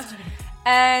first.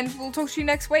 And we'll talk to you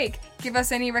next week. Give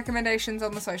us any recommendations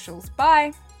on the socials.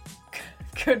 Bye.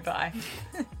 Goodbye.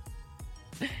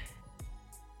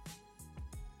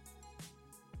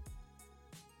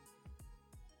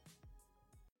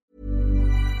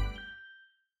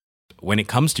 When it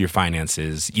comes to your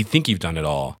finances, you think you've done it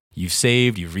all. You've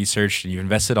saved, you've researched, and you've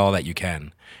invested all that you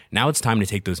can. Now it's time to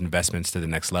take those investments to the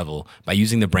next level by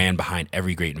using the brand behind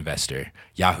every great investor,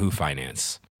 Yahoo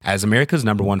Finance. As America's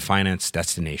 #1 finance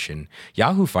destination,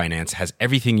 Yahoo Finance has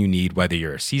everything you need, whether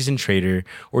you're a seasoned trader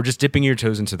or just dipping your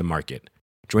toes into the market.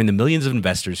 Join the millions of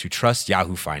investors who trust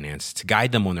Yahoo Finance to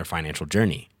guide them on their financial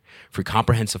journey. For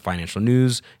comprehensive financial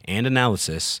news and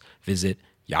analysis, visit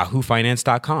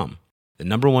yahoofinance.com. The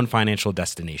 #1 financial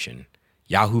destination,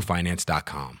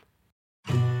 yahoofinance.com.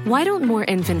 Why don't more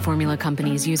infant formula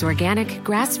companies use organic,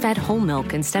 grass-fed whole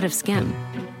milk instead of skim?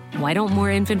 Why don't more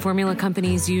infant formula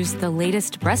companies use the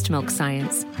latest breast milk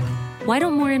science? Why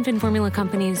don't more infant formula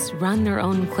companies run their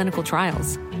own clinical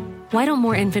trials? Why don't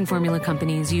more infant formula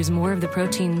companies use more of the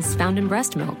proteins found in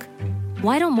breast milk?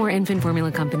 Why don't more infant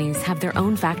formula companies have their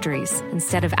own factories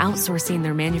instead of outsourcing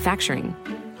their manufacturing?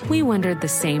 We wondered the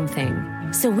same thing.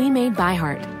 So we made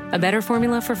ByHeart, a better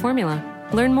formula for formula.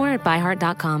 Learn more at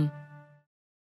byheart.com.